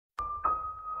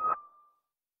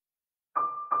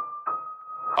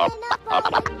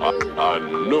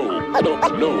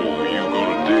know you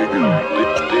gonna dig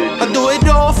it. I do it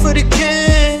all for the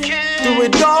king. Do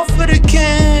it all for the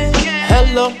king.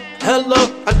 Hello,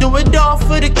 hello. I do it all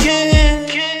for the king.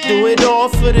 Do it all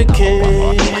for the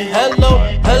king. Hello,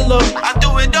 hello. I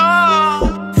do it all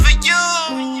for you.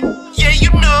 Yeah, you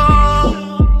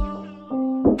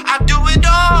know. I do it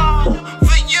all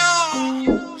for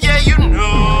you. Yeah, you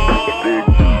know.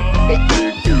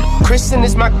 Christian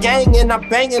is my gang and I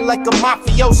bang it like a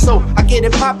mafioso. I get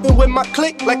it poppin' with my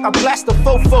click like I blast a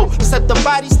fofo. Except the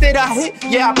bodies that I hit,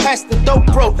 yeah, I pass the dope,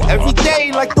 bro. Every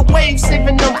day like the waves,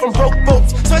 saving them from broke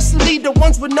boats. Especially the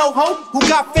ones with no hope, who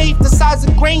got faith the size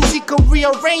of grains. He could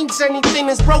rearrange anything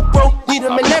that's broke, bro. Need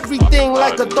him in everything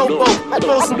like a dope boat. I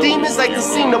throw some demons like the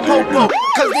scene of Popo.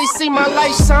 Cause they see my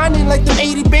light shining like them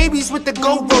 80 babies with the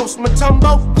gold roast.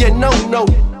 Matumbo, yeah, no.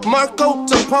 Marco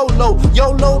to Polo,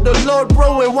 YOLO the Lord,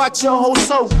 bro, and watch your whole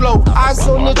soul glow. Eyes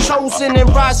on the chosen and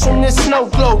rise from this snow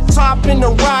glow. Top in the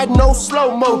ride, no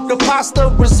slow-mo. The pasta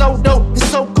risotto is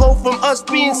so cold from us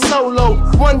being solo.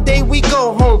 One day we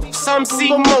go home, some see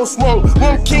but most won't.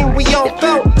 One king we all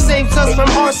felt, saves us from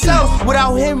ourselves.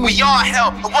 Without him we all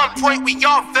hell, at one point we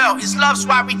all fell. His love's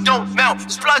why we don't melt,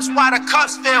 his blood's why the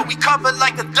cups fill. We covered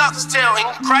like a duck's tail, in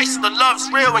Christ the love's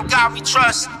real and God we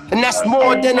trust. And that's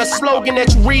more than a slogan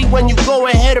that you read when you go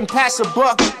ahead and pass a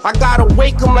buck. I gotta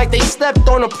wake them like they slept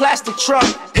on a plastic truck.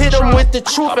 Hit them with the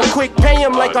truth and quick pay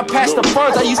them like I passed the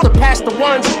funds. I used to pass the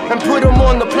ones and put them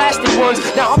on the plastic ones.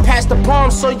 Now I pass the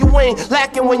palms so you ain't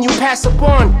lacking when you pass up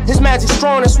on. His magic's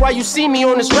strong, that's why you see me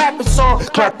on this rapping song.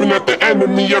 Clapping at the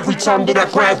enemy every time that I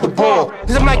grab the ball.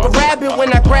 Cause I'm like a rabbit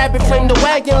when I grab it, flame the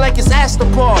wagon like it's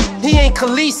Astapor. He ain't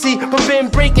Khaleesi, but been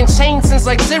breaking chains since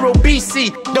like 0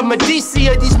 BC. The Medici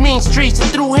of these mean streets, and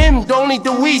through him, only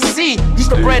do we see. He's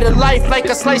the bread of life like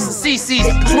a slice of CC's.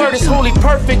 His word is holy,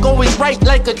 perfect, always right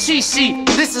like a cheat sheet.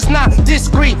 This is not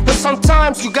discreet, but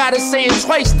sometimes you gotta say it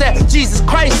twice that Jesus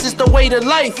Christ is the way to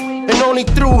life, and only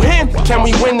through him can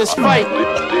we win this fight.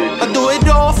 I do it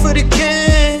all for the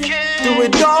king. Do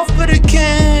it all for the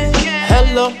king.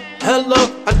 Hello, hello.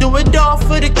 I do it all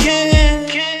for the king.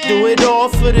 Do it all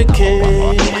for the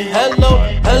king. Hello,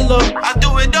 hello. I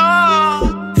do it all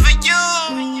for you.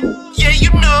 Yeah,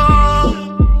 you know.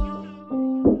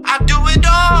 I do it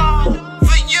all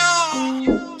for you.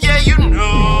 Yeah, you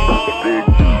know.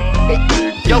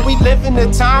 Yo, we live in a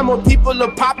time when people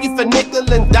are poppy for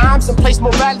nickel and dimes and place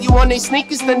more value on their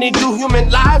sneakers than they do human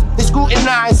lives. They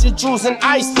scrutinize your jewels and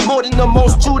ice more than the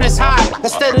most Judas high.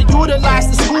 Instead of utilize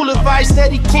the school advice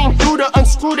that he came through to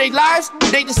unscrew their lives,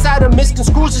 they decide to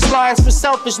misconstrue his lines for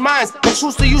selfish minds and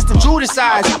choose to use the Judas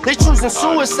eyes. They choosing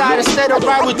suicide instead of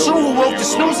ride with you who woke the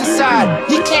snooze inside.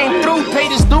 He came through,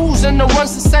 paid his dues, and the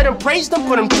ones that said and praised him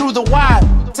put him through the wire.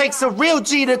 Takes a real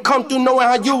G to come through knowing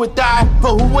how you would die,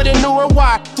 but who would've knew and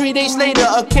why? 3 days later,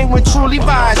 a king with truly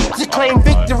vibes to claim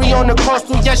victory on the cross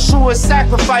through Yeshua's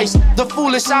sacrifice. The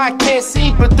foolish eye can't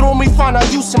see, but through me find our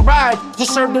use and ride to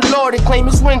serve the Lord and claim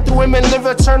his win through him and live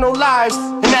eternal lives.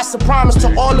 And that's a promise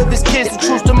to all of his kids to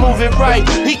choose to move it right.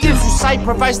 He gives you sight,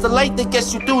 provides the light that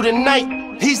gets you through the night.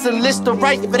 He's the list of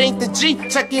right, if it ain't the G,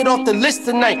 check it off the list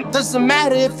tonight. Doesn't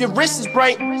matter if your wrist is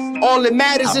bright, all that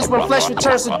matters is when flesh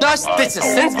returns to dust, that your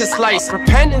sins get sliced.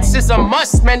 Repentance is a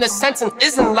must, man, the sentence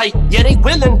isn't light. Yeah, they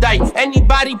will indict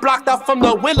anybody blocked out from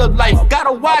the will of life.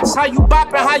 Gotta watch how you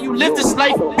bop and how you live this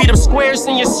life. Be them squares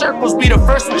in your circles, be the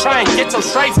first to try and get your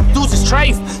strife. Dudes is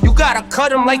strife, you gotta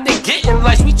cut them like they getting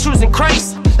life. We choosing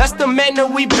Christ, that's the man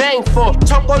that we bang for.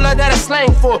 Talk all of that I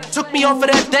slang for, took me off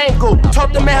of that dangle.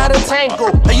 Taught the man how to tangle,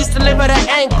 I used to live at that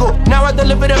angle. Now I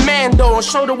deliver the man though, and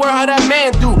show the world how that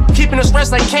man do. Keeping us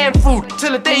fresh like canned food,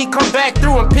 till the day he come back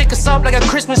through and pick us up like a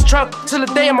Christmas truck. Till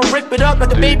the day I'ma rip it up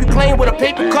like a baby playing with a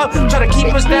paper cup. Try to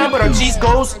keep us down, but our G's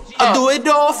goes up. I do it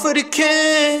all for the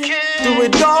king. Do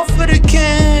it all for the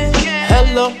king.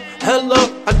 Hello, hello.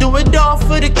 I do it all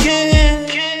for the king.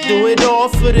 Do it all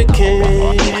for the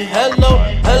king. Hello,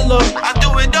 hello. I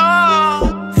do it all